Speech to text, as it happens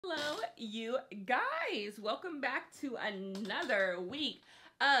Hello, you guys. Welcome back to another week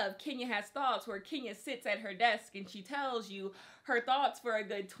of Kenya Has Thoughts, where Kenya sits at her desk and she tells you her thoughts for a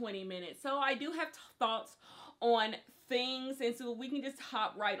good 20 minutes. So I do have thoughts on things, and so we can just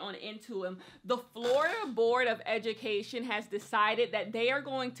hop right on into them. The Florida Board of Education has decided that they are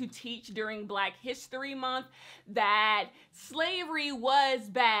going to teach during Black History Month that slavery was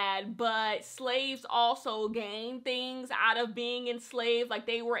bad, but slaves also gained things out of being enslaved. Like,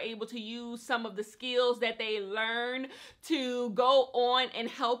 they were able to use some of the skills that they learned to go on and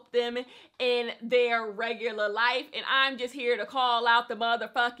help them in their regular life. And I'm just here to call out the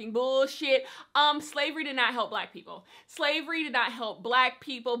motherfucking bullshit. Slavery did not help Black people. Slavery did not help Black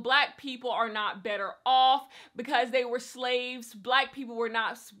people. Black people are not better off because they were slaves. Black people were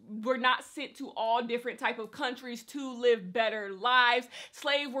not sent to all different type of countries to live better lives.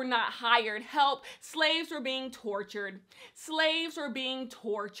 Slaves were not hired help. Slaves were being tortured. Slaves were being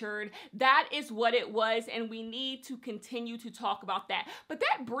tortured. That is what it was, and we need to continue to talk about that. But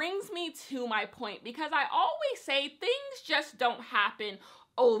that brings me to my point, because I always say things just don't happen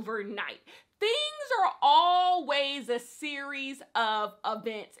overnight. Things are always a series of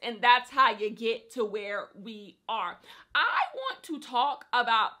events, and that's how you get to where we are. I want to talk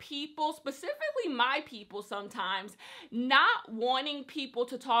about people, specifically my people sometimes, not wanting people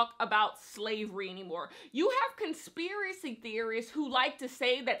to talk about slavery anymore. You have conspiracy theorists who like to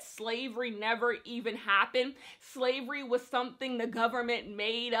say that slavery never even happened. Slavery was something the government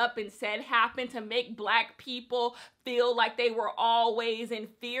made up and said happened to make Black people feel like they were always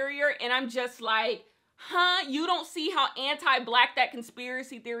inferior. And I'm just like, you don't see how anti-Black that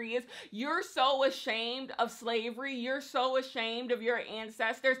conspiracy theory is? You're so ashamed of slavery. You're so ashamed of your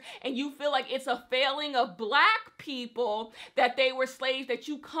ancestors, and you feel like it's a failing of Black people that they were slaves, that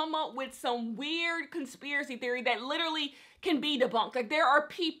you come up with some weird conspiracy theory that literally can be debunked. Like, there are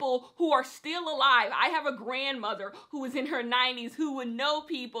people who are still alive. I have a grandmother who was in her 90s who would know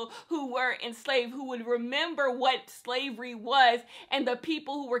people who were enslaved, who would remember what slavery was and the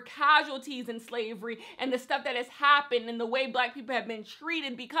people who were casualties in slavery and the stuff that has happened and the way Black people have been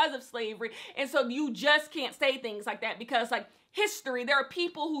treated because of slavery. And so you just can't say things like that, because, like, history, there are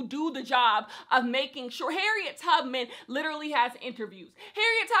people who do the job of making sure. Harriet Tubman literally has interviews.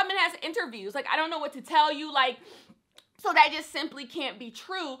 Harriet Tubman has interviews. Like, I don't know what to tell you. Like, so that just simply can't be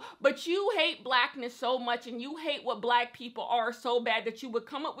true. But you hate Blackness so much, and you hate what Black people are so bad, that you would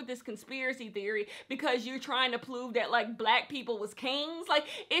come up with this conspiracy theory because you're trying to prove that, like, Black people was kings. Like,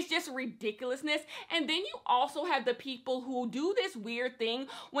 it's just ridiculousness. And then you also have the people who do this weird thing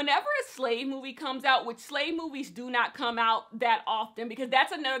whenever a slave movie comes out, which slave movies do not come out that often, because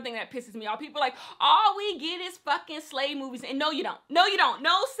that's another thing that pisses me off. People are like, all we get is fucking slave movies. And no, you don't. No, you don't.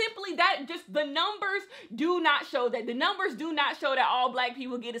 No, simply that, just the numbers do not show that. The numbers do not show that all Black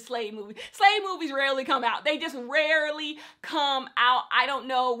people get a slave movie. Slave movies rarely come out. They just rarely come out. I don't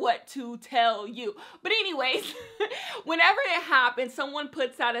know what to tell you. But anyways, whenever it happens, someone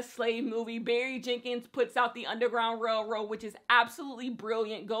puts out a slave movie. Barry Jenkins puts out The Underground Railroad, which is absolutely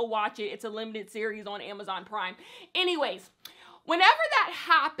brilliant. Go watch it. It's a limited series on Amazon Prime. Anyways, whenever that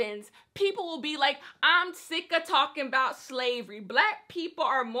happens, people will be like, I'm sick of talking about slavery. Black people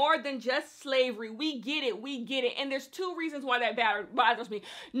are more than just slavery. We get it. We get it. And there's two reasons why that bothers me.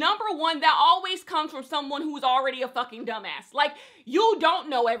 Number one, that always comes from someone who's already a fucking dumbass. Like, you don't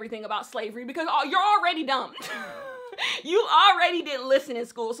know everything about slavery because you're already dumb. You already didn't listen in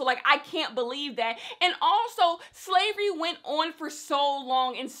school. So, like, I can't believe that. And also, slavery went on for so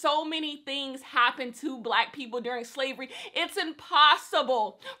long, and so many things happened to Black people during slavery. It's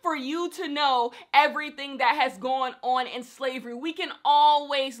impossible for you to know everything that has gone on in slavery. We can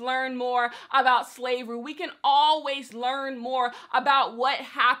always learn more about slavery. We can always learn more about what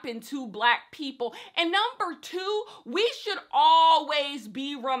happened to Black people. And number two, we should always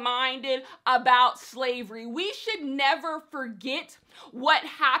be reminded about slavery. We should never forget what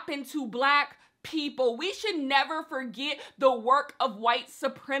happened to Black people. We should never forget the work of white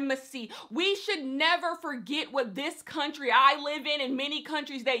supremacy. We should never forget what this country I live in, and many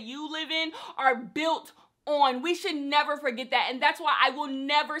countries that you live in, are built on. We should never forget that. And that's why I will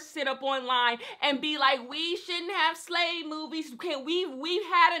never sit up online and be like, we shouldn't have slave movies. We've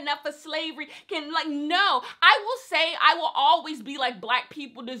had enough of slavery. No. I will say, I will always be like, Black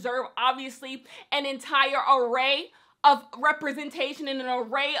people deserve, obviously, an entire array of representation in an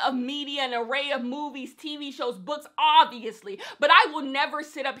array of media, an array of movies, TV shows, books, obviously. But I will never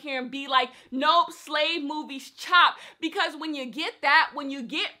sit up here and be like, nope, slave movies chop. Because when you get that, when you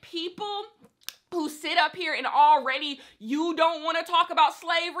get people who sit up here and already you don't want to talk about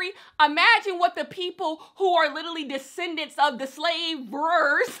slavery, imagine what the people who are literally descendants of the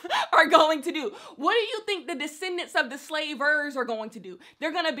slavers are going to do. What do you think the descendants of the slavers are going to do?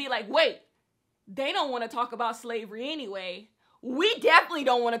 They're going to be like, wait, they don't want to talk about slavery anyway. We definitely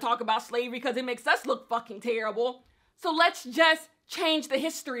don't want to talk about slavery because it makes us look fucking terrible. So let's just change the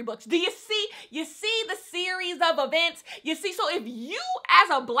history books. Do you see? You see the series of events? You see, so if you as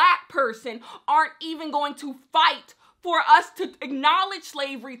a black person aren't even going to fight for us to acknowledge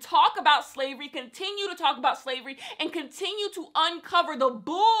slavery, talk about slavery, continue to talk about slavery, and continue to uncover the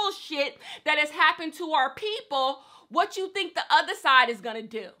bullshit that has happened to our people, what you think the other side is going to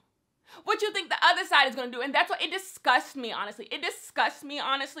do? What you think the other side is going to do? And that's what it disgusts me, honestly. It disgusts me,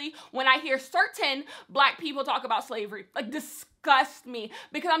 honestly, when I hear certain black people talk about slavery. Like, disgust me.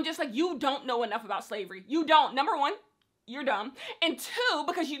 Because I'm just like, you don't know enough about slavery. You don't. Number one, you're dumb. And two,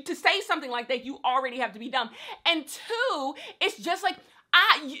 because to say something like that, you already have to be dumb. And two, it's just like,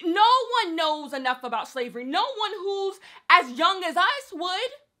 no one knows enough about slavery. No one who's as young as us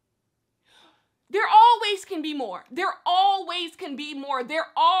would. There always can be more. There always can be more. There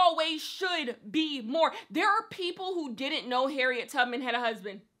always should be more. There are people who didn't know Harriet Tubman had a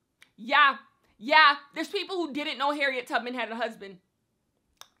husband. Yeah. There's people who didn't know Harriet Tubman had a husband.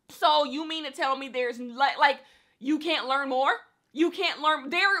 So you mean to tell me there's like you can't learn more? You can't learn.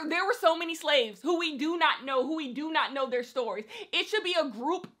 There were so many slaves who we do not know their stories. It should be a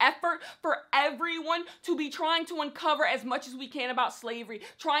group effort for everyone to be trying to uncover as much as we can about slavery,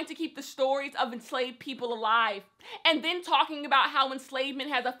 trying to keep the stories of enslaved people alive, and then talking about how enslavement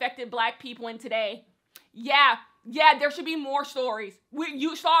has affected black people in today. Yeah, there should be more stories.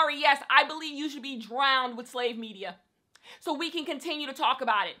 Yes, I believe you should be drowned with slave media, so we can continue to talk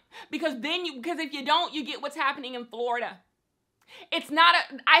about it. Because if you don't, you get what's happening in Florida. It's not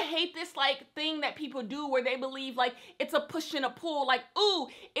I hate this like thing that people do where they believe like it's a push and a pull. Like, ooh,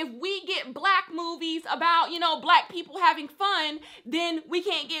 if we get black movies about, black people having fun, then we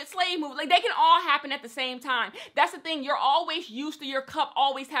can't get slave movies. Like, they can all happen at the same time. That's the thing. You're always used to your cup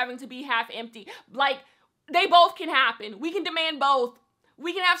always having to be half empty. Like, they both can happen. We can demand both.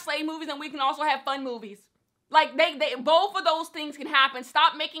 We can have slave movies and we can also have fun movies. Like, they both of those things can happen.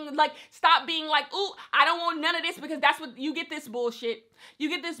 Stop being like, ooh, I don't want none of this, because that's what you get this bullshit. You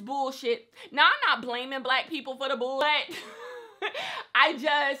get this bullshit. Now, I'm not blaming black people for the bull, but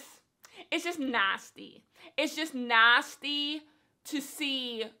it's just nasty. It's just nasty to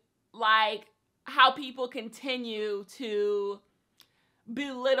see, like, how people continue to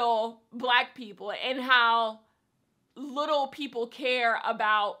belittle black people and how little people care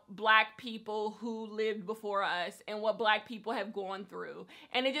about black people who lived before us and what black people have gone through.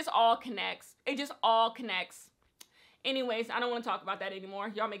 And it just all connects. It just all connects. Anyways, I don't want to talk about that anymore.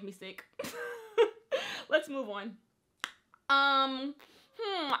 Y'all make me sick. Let's move on.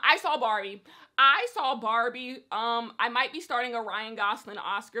 I saw Barbie. I might be starting a Ryan Gosling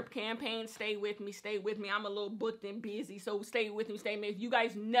Oscar campaign. Stay with me. I'm a little booked and busy, so stay with me. You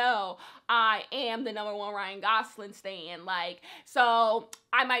guys know I am the #1 Ryan Gosling stan. Like, so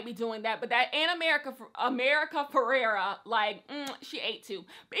I might be doing that. But that and America Ferrera, like, she ate too.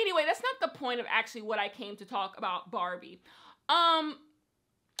 But anyway, that's not the point of actually what I came to talk about Barbie.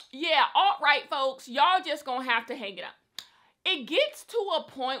 Yeah, all right, folks, y'all just gonna have to hang it up. It gets to a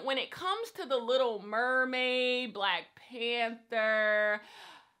point when it comes to The Little Mermaid, Black Panther,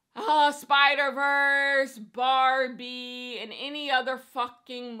 Spider-Verse, Barbie, and any other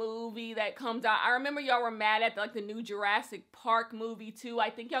fucking movie that comes out. I remember y'all were mad at the new Jurassic Park movie too. I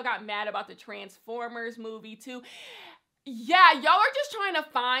think y'all got mad about the Transformers movie too. Yeah, y'all are just trying to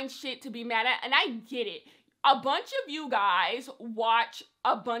find shit to be mad at, and I get it. A bunch of you guys watch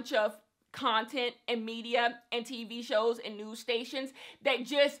a bunch of content and media and TV shows and news stations that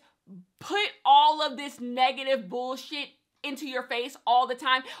just put all of this negative bullshit into your face all the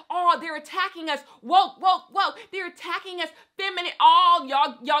time. Oh, they're attacking us. Whoa. They're attacking us. Feminine.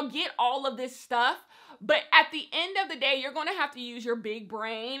 Oh, y'all get all of this stuff. But at the end of the day, you're going to have to use your big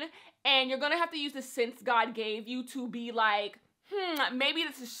brain, and you're going to have to use the sense God gave you to be like, maybe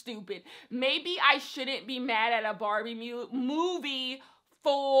this is stupid. Maybe I shouldn't be mad at a Barbie movie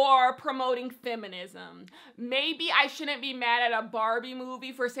for promoting feminism. Maybe I shouldn't be mad at a Barbie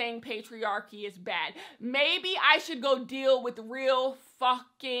movie for saying patriarchy is bad. Maybe I should go deal with real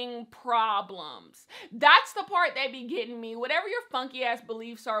fucking problems. That's the part that be getting me. Whatever your funky ass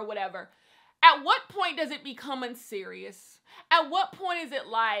beliefs are, whatever. At what point does it become unserious? At what point is it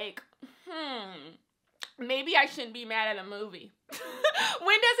like, maybe I shouldn't be mad at a movie?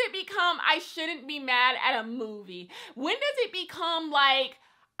 When does it become I shouldn't be mad at a movie? When does it become like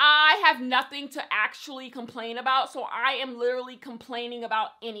I have nothing to actually complain about, so I am literally complaining about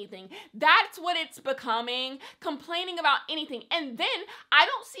anything. That's what it's becoming, complaining about anything. And then I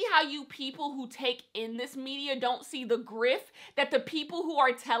don't see how you people who take in this media don't see the grift that the people who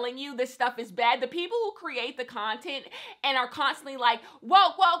are telling you this stuff is bad, the people who create the content and are constantly like,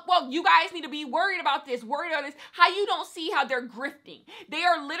 whoa, you guys need to be worried about this, how you don't see how they're grifting. They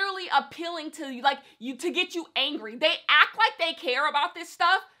are literally appealing to you, like you, to get you angry. They act like they care about this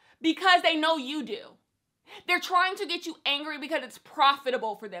stuff because they know you do. They're trying to get you angry because it's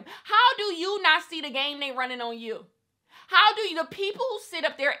profitable for them. How do you not see the game they running on you? How do you, the people who sit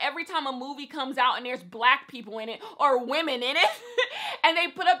up there every time a movie comes out and there's black people in it or women in it, and they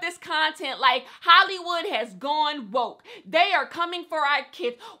put up this content like Hollywood has gone woke. They are coming for our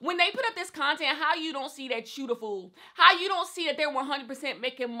kids. When they put up this content, how you don't see that you the fool? How you don't see that they're 100%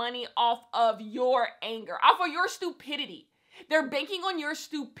 making money off of your anger, off of your stupidity? They're banking on your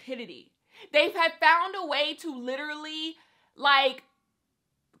stupidity. They've had found a way to literally like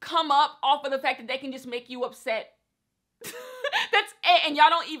come up off of the fact that they can just make you upset. That's it, and y'all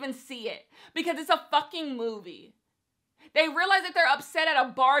don't even see it because it's a fucking movie. They realize that they're upset at a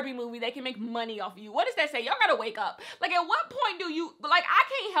Barbie movie, they can make money off you. What does that say? Y'all gotta wake up. Like, at what point do you, like, I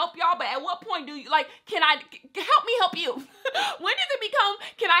can't help y'all, but at what point do you, like, can I, help me help you? When does it become,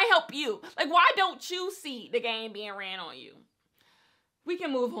 can I help you? Like, why don't you see the game being ran on you? We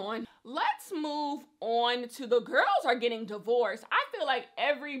can move on. Let's move on to the girls are getting divorced. I feel like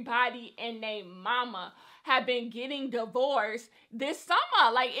everybody and their mama have been getting divorced this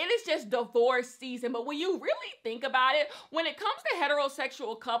summer. Like, it is just divorce season. But when you really think about it, when it comes to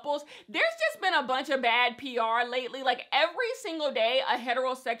heterosexual couples, there's just been a bunch of bad PR lately. Like, every single day, a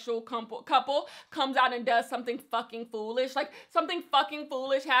heterosexual couple comes out and does something fucking foolish. Like, something fucking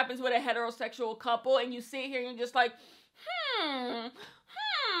foolish happens with a heterosexual couple, and you sit here and you're just like,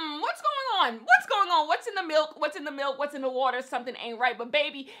 what's going on? What's going on? What's in the milk? What's in the milk? What's in the water? Something ain't right. But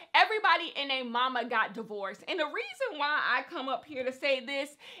baby, everybody and their mama got divorced. And the reason why I come up here to say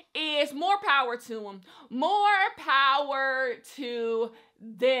this is more power to them. More power to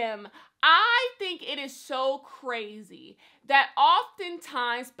them. I think it is so crazy that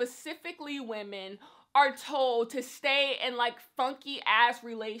oftentimes, specifically women, are told to stay in like funky ass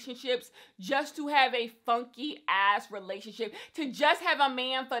relationships just to have a funky ass relationship, to just have a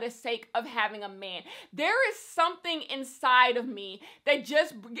man for the sake of having a man. There is something inside of me that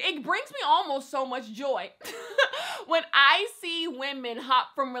just, it brings me almost so much joy when I see women hop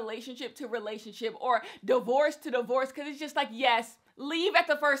from relationship to relationship or divorce to divorce, because it's just like, yes, leave at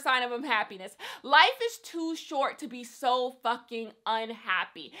the first sign of unhappiness. Life is too short to be so fucking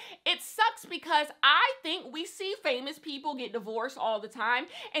unhappy. It sucks because I think we see famous people get divorced all the time,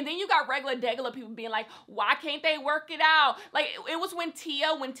 and then you got regular degular people being like, why can't they work it out? Like, it was when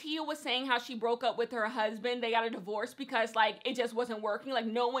Tia was saying how she broke up with her husband, they got a divorce because like it just wasn't working. Like,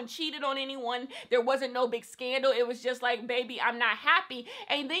 no one cheated on anyone. There wasn't no big scandal. It was just like, baby, I'm not happy.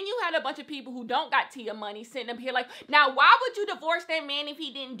 And then you had a bunch of people who don't got Tia money sitting up here like, now why would you divorce that man if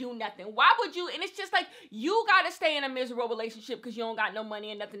he didn't do nothing? Why would you? And it's just like, you gotta stay in a miserable relationship because you don't got no money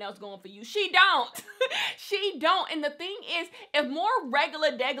and nothing else going for you. She don't. She don't. And the thing is, if more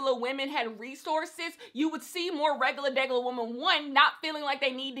regular degular women had resources, you would see more regular degular women, one, not feeling like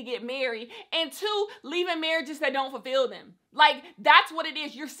they need to get married, and two, leaving marriages that don't fulfill them. Like, that's what it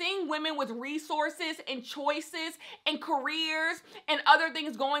is. You're seeing women with resources and choices and careers and other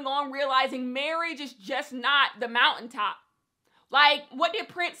things going on, realizing marriage is just not the mountaintop. Like, what did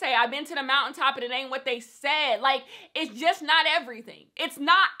Prince say? I've been to the mountaintop and it ain't what they said. Like, it's just not everything. It's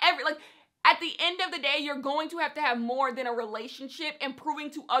not like, at the end of the day, you're going to have more than a relationship and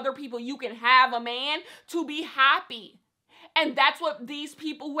proving to other people you can have a man to be happy. And that's what these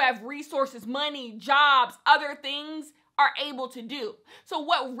people who have resources, money, jobs, other things are able to do. So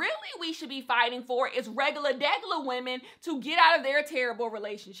what really we should be fighting for is regular degular women to get out of their terrible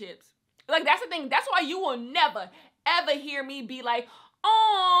relationships. Like, that's the thing. That's why you will never, ever hear me be like,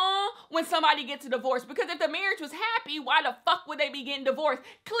 "Aww," when somebody gets a divorce. Because if the marriage was happy, why the fuck would they be getting divorced?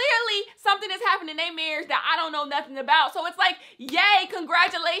 Clearly, something has happened in their marriage that I don't know nothing about. So it's like, yay,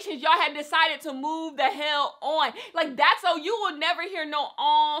 congratulations, y'all had decided to move the hell on. Like, that's so you will never hear no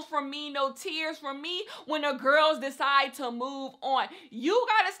awns from me, no tears from me when the girls decide to move on. You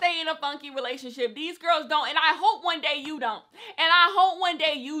gotta stay in a funky relationship. These girls don't, and I hope one day you don't. And I hope one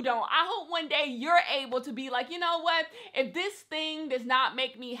day you don't. I hope one day you're able to be like, you know what? If this thing does not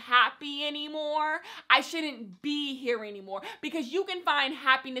make me happy anymore, I shouldn't be here anymore. Because you can find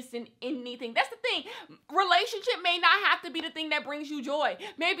happiness in anything. That's the thing. Relationship may not have to be the thing that brings you joy.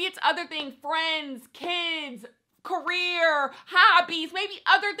 Maybe it's other things, friends, kids, career, hobbies, maybe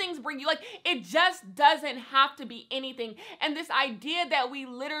other things bring you. Like, it just doesn't have to be anything. And this idea that we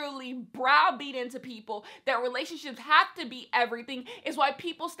literally browbeat into people that relationships have to be everything is why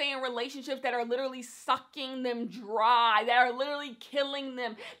people stay in relationships that are literally sucking them dry, that are literally killing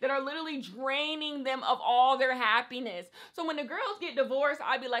them, that are literally draining them of all their happiness. So when the girls get divorced,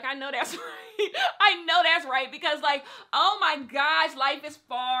 I'd be like, I know that's right. I know that's right, because like, oh my gosh, life is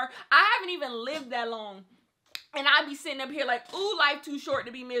far. I haven't even lived that long. And I'd be sitting up here like, ooh, life too short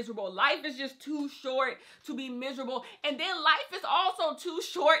to be miserable. Life is just too short to be miserable. And then life is also too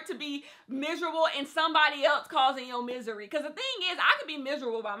short to be miserable and somebody else causing your misery. Because the thing is, I could be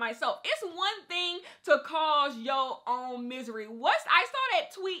miserable by myself. It's one thing to cause your own misery. I saw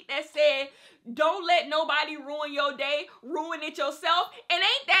that tweet that said, don't let nobody ruin your day, ruin it yourself. And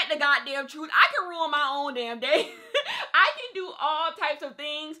ain't that the goddamn truth? I can ruin my own damn day. I can do all types of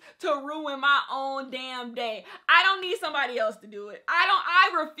things to ruin my own damn day. I don't need somebody else to do it. I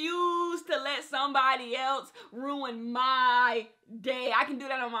refuse to let somebody else ruin my day. I can do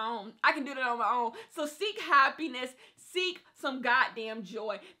that on my own. I can do that on my own. So seek happiness. Seek some goddamn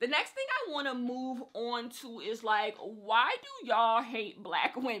joy. The next thing I want to move on to is like, why do y'all hate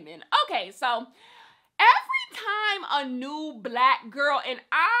black women? Okay, so every time a new black girl, and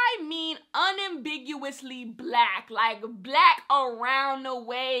I mean unambiguously black, like black around the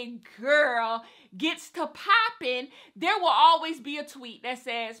way girl, gets to popping, there will always be a tweet that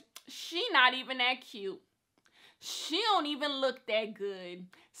says, she not even that cute. She don't even look that good.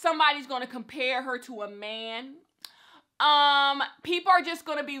 Somebody's going to compare her to a man. People are just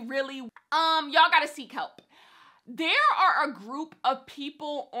going to be really, y'all got to seek help. There are a group of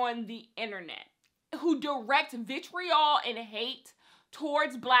people on the internet who direct vitriol and hate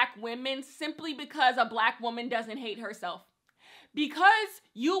towards black women simply because a black woman doesn't hate herself. Because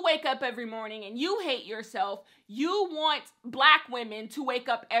you wake up every morning and you hate yourself, you want black women to wake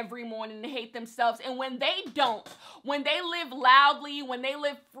up every morning and hate themselves. And when they don't, when they live loudly, when they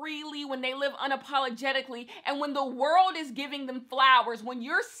live freely, when they live unapologetically, and when the world is giving them flowers, when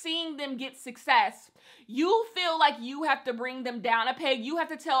you're seeing them get success, you feel like you have to bring them down a peg. You have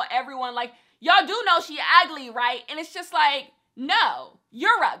to tell everyone, like, y'all do know she ugly, right? And it's just like, no,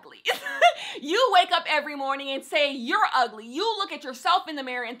 you're ugly. You wake up every morning and say you're ugly. You look at yourself in the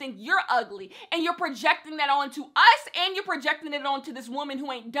mirror and think you're ugly. And you're projecting that onto us, and you're projecting it onto this woman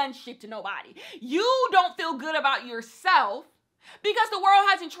who ain't done shit to nobody. You don't feel good about yourself because the world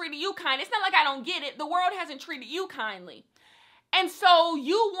hasn't treated you kind. It's not like I don't get it. The world hasn't treated you kindly. And so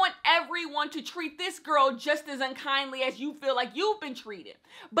you want everyone to treat this girl just as unkindly as you feel like you've been treated.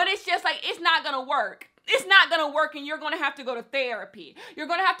 But it's just like, it's not going to work. It's not going to work, and you're going to have to go to therapy. You're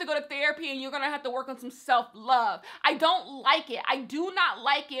going to have to go to therapy, and you're going to have to work on some self-love. I don't like it. I do not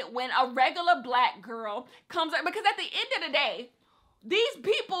like it when a regular black girl comes up, because at the end of the day, these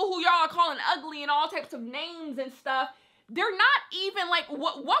people who y'all are calling ugly and all types of names and stuff, they're not even like,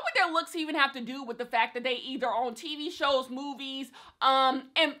 what would their looks even have to do with the fact that they either on TV shows, movies, and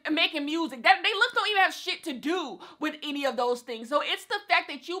making music? That they looks don't even have shit to do with any of those things. So it's the fact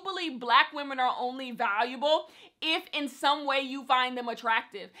that you believe black women are only valuable if in some way you find them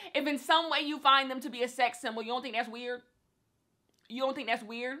attractive. If in some way you find them to be a sex symbol. You don't think that's weird? You don't think that's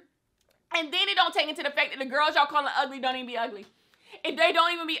weird? And then it don't take into the fact that the girls y'all calling ugly don't even be ugly. If they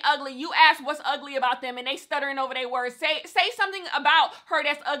don't even be ugly, you ask what's ugly about them and they stuttering over their words. Say something about her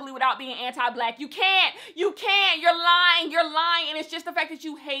that's ugly without being anti-black. You can't. You're lying. And it's just the fact that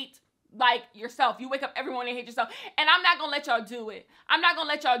you hate like yourself. You wake up every morning and hate yourself. And I'm not gonna let y'all do it. I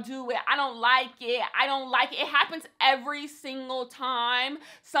don't like it. It happens every single time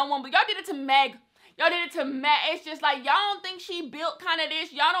but y'all did it to Meg. It's just like, y'all don't think she built kind of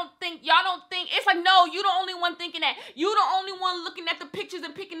this. Y'all don't think. It's like, no, you the only one thinking that. You the only one looking at the pictures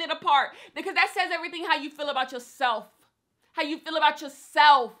and picking it apart. Because that says everything how you feel about yourself.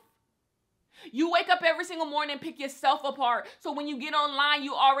 You wake up every single morning and pick yourself apart. So when you get online,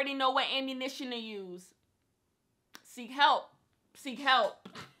 you already know what ammunition to use. Seek help.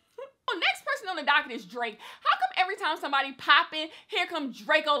 Next person on the docket is Drake. How come every time somebody popping, here comes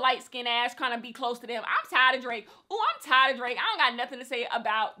Draco light-skinned ass trying to be close to them? I'm tired of Drake. I don't got nothing to say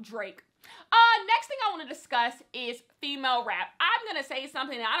about Drake. Next thing I want to discuss is female rap. I'm going to say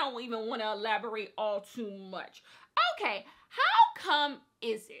something that I don't even want to elaborate all too much. Okay, how come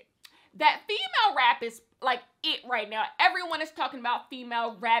is it that female rap is like it right now? Everyone is talking about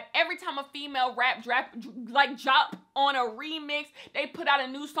female rap. Every time a female rap drop on a remix, they put out a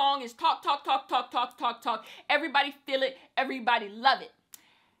new song. It's talk. Everybody feel it. Everybody love it.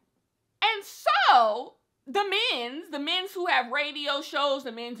 And so the men's who have radio shows,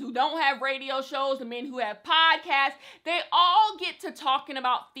 the men who don't have radio shows, the men who have podcasts, they all get to talking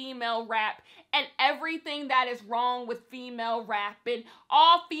about female rap and everything that is wrong with female rap. And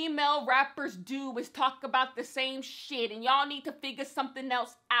all female rappers do is talk about the same shit, and y'all need to figure something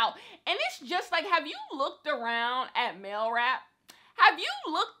else out. And it's just like, have you looked around at male rap? Have you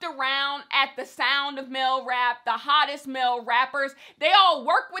looked around at the sound of male rap, the hottest male rappers? They all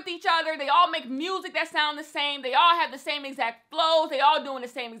work with each other. They all make music that sound the same. They all have the same exact flows. They all doing the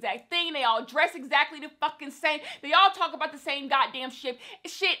same exact thing. They all dress exactly the fucking same. They all talk about the same goddamn shit,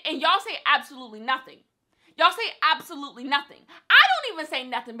 and y'all say absolutely nothing. Y'all say absolutely nothing. I don't even say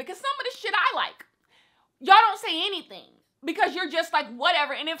nothing because some of the shit I like. Y'all don't say anything because you're just like,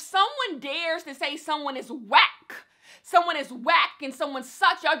 whatever. And if someone dares to say someone is whack and someone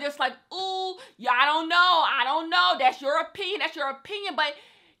sucks, y'all just like, ooh, yeah, I don't know, that's your opinion, but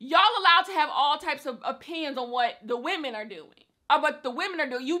y'all allowed to have all types of opinions on what the women are doing.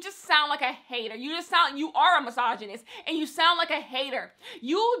 You just sound like a hater. You are a misogynist, and you sound like a hater.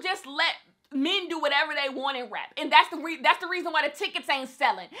 You just let men do whatever they want in rap, and that's the reason why the tickets ain't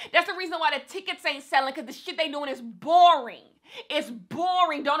selling. That's the reason why the tickets ain't selling, because the shit they doing is boring. It's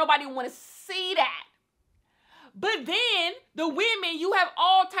boring. Don't nobody want to see that. But then, the women, you have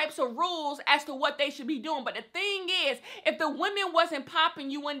all types of rules as to what they should be doing. But the thing is, if the women wasn't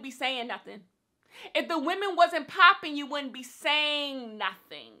popping, you wouldn't be saying nothing. If the women wasn't popping, you wouldn't be saying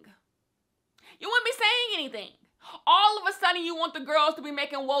nothing. You wouldn't be saying anything. All of a sudden, you want the girls to be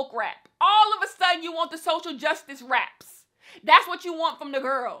making woke rap. All of a sudden, you want the social justice raps. That's what you want from the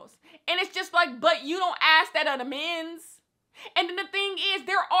girls. And it's just like, but you don't ask that of the men's. And then the thing is,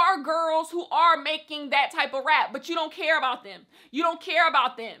 there are girls who are making that type of rap, but you don't care about them. You don't care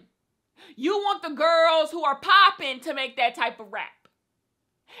about them. You want the girls who are popping to make that type of rap,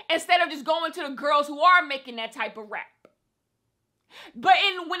 instead of just going to the girls who are making that type of rap. But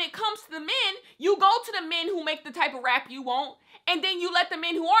when it comes to the men, you go to the men who make the type of rap you want, and then you let the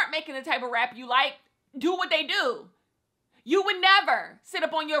men who aren't making the type of rap you like do what they do. You would never sit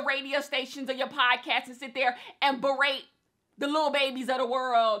up on your radio stations or your podcasts and sit there and berate the Lil Babies of the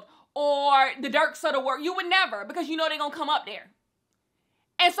world or the Dirks of the world. You would never, because you know they're going to come up there.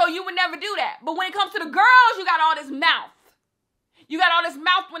 And so you would never do that. But when it comes to the girls, you got all this mouth. You got all this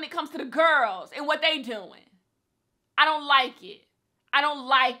mouth when it comes to the girls and what they doing. I don't like it. I don't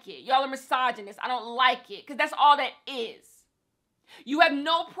like it. Y'all are misogynists. I don't like it, because that's all that is. You have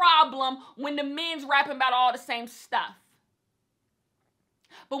no problem when the men's rapping about all the same stuff.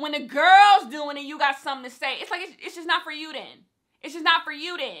 But when the girls doing it, you got something to say. It's like, it's just not for you then. It's just not for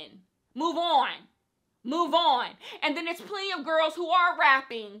you then. Move on. Move on. And then there's plenty of girls who are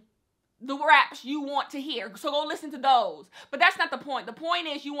rapping the raps you want to hear. So go listen to those. But that's not the point. The point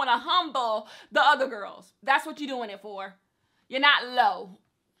is you want to humble the other girls. That's what you're doing it for. You're not low.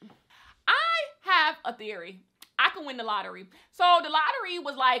 I have a theory. I can win the lottery. So the lottery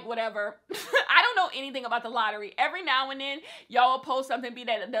was like, whatever. I don't know anything about the lottery. Every now and then, y'all will post something, be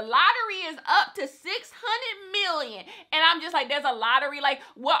that the lottery is up to 600 million. And I'm just like, there's a lottery. Like,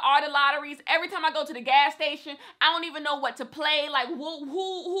 what are the lotteries? Every time I go to the gas station, I don't even know what to play. Like,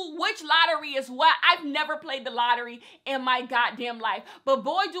 which lottery is what? I've never played the lottery in my goddamn life. But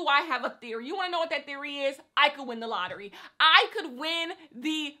boy, do I have a theory. You want to know what that theory is? I could win the lottery. I could win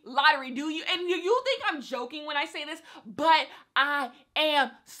the lottery. Do you? And you think I'm joking when I say this, but I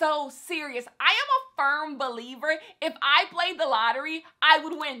am so serious. I am a firm believer. If I played the lottery, I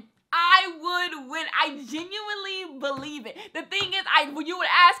would win. I would win. I genuinely believe it. The thing is, you would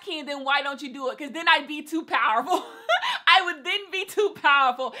ask him, then why don't you do it? Because then I'd be too powerful. I would then be too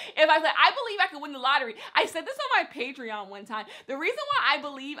powerful. If I said, I believe I could win the lottery. I said this on my Patreon one time. The reason why I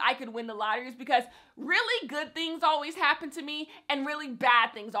believe I could win the lottery is because really good things always happen to me and really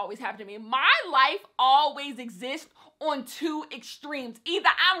bad things always happen to me. My life always exists on two extremes. Either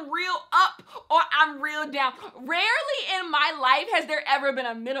I'm real up or I'm real down. Rarely in my life has there ever been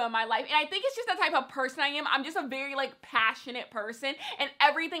a middle in my life. And I think it's just the type of person I am. I'm just a very passionate person, and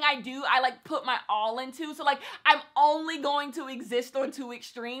everything I do, I put my all into. So I'm only going to exist on two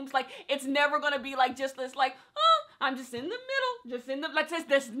extremes. It's never going to be just this I'm just in the middle,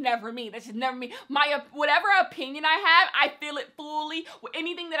 that's never me. That's just never me. Whatever opinion I have, I feel it fully.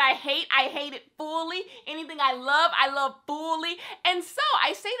 Anything that I hate it fully. Anything I love fully. And so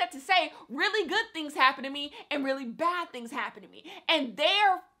I say that to say really good things happen to me and really bad things happen to me. And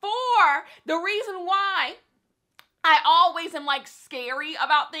therefore, the reason why I always am like scary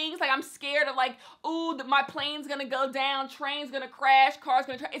about things. Like I'm scared of like, ooh, my plane's gonna go down, train's gonna crash, car's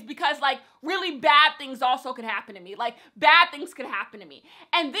gonna it's because like really bad things also could happen to me. Like bad things could happen to me.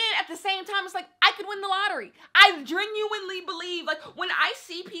 And then at the same time, it's like I could win the lottery. I genuinely believe like when I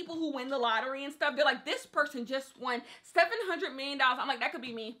see people who win the lottery and stuff, they're like, this person just won $700 million. I'm like, that could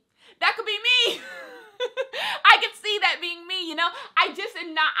be me. That could be me. I could see that being me, you know? I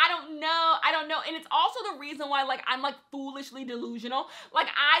don't know. And it's also the reason why, like, I'm, like, foolishly delusional. Like,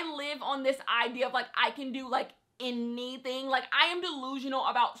 I live on this idea of, like, I can do, like, anything. Like, I am delusional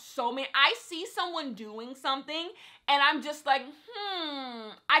about so many. I see someone doing something, and I'm just like,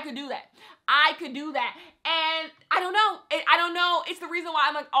 I could do that. I could do that. And I don't know. It's the reason why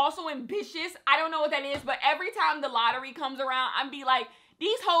I'm, like, also ambitious. I don't know what that is, but every time the lottery comes around, I'm be like,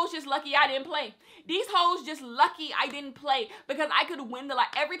 these hoes just lucky I didn't play. These hoes just lucky I didn't play because I could win the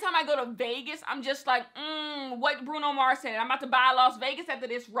every time I go to Vegas, I'm just like, what Bruno Mars said. I'm about to buy Las Vegas after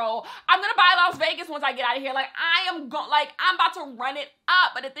this role. I'm gonna buy Las Vegas once I get out of here. Like I'm about to run it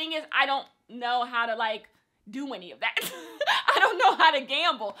up. But the thing is, I don't know how to like do any of that. I don't know how to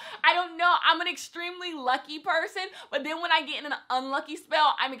gamble. I don't know. I'm an extremely lucky person, but then when I get in an unlucky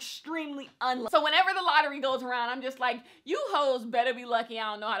spell, I'm extremely unlucky. So whenever the lottery goes around, I'm just like, you hoes better be lucky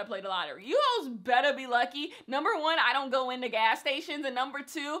I don't know how to play the lottery. You hoes better be lucky. Number one, I don't go into gas stations, and number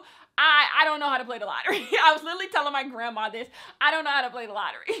two, I don't know how to play the lottery. I was literally telling my grandma this. I don't know how to play the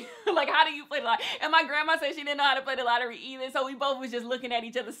lottery. Like, how do you play the lottery? And my grandma said she didn't know how to play the lottery either. So we both was just looking at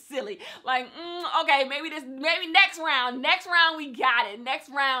each other silly. Like, okay, maybe next round. Next round, we got it. Next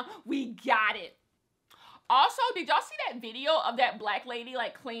round, we got it. Also, did y'all see that video of that black lady,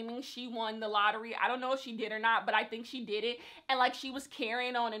 like, claiming she won the lottery? I don't know if she did or not, but I think she did it. And, like, she was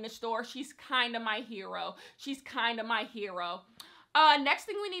carrying on in the store. She's kind of my hero. She's kind of my hero. Next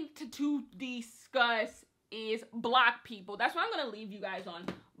thing we need to discuss is block people. That's what I'm going to leave you guys on.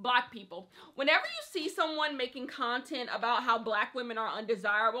 Block people. Whenever you see someone making content about how black women are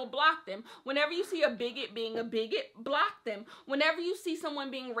undesirable, block them. Whenever you see a bigot being a bigot, block them. Whenever you see someone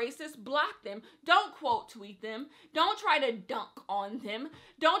being racist, block them. Don't quote tweet them. Don't try to dunk on them.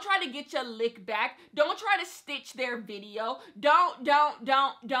 Don't try to get your lick back. Don't try to stitch their video. Don't.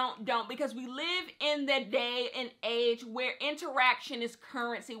 Because we live in the day and age where interaction is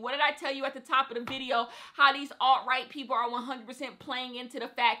currency. What did I tell you at the top of the video? How these alt-right people are 100% playing into the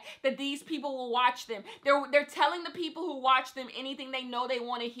fact that these people will watch them. They're telling the people who watch them anything they know they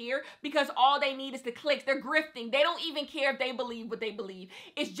want to hear because all they need is the clicks. They're grifting. They don't even care if they believe what they believe.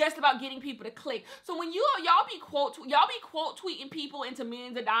 It's just about getting people to click. So when y'all be quote tweeting people into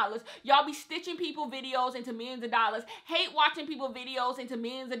millions of dollars, y'all be stitching people videos into millions of dollars, hate watching people videos into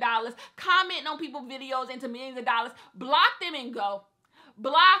millions of dollars, commenting on people videos into millions of dollars, block them and go.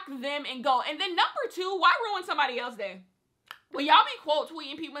 Block them and go. And then number two, why ruin somebody else's day? When y'all be quote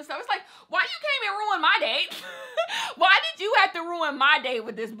tweeting people and stuff, it's like, why you came and ruined my day? Why did you have to ruin my day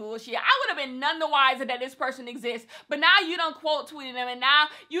with this bullshit? I would have been none the wiser that this person exists. But now you done quote tweeted them and now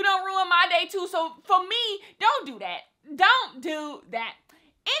you don't ruin my day too. So for me, don't do that. Don't do that.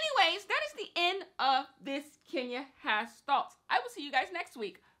 Anyways, that is the end of this Kenya Has Thoughts. I will see you guys next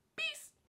week. Peace.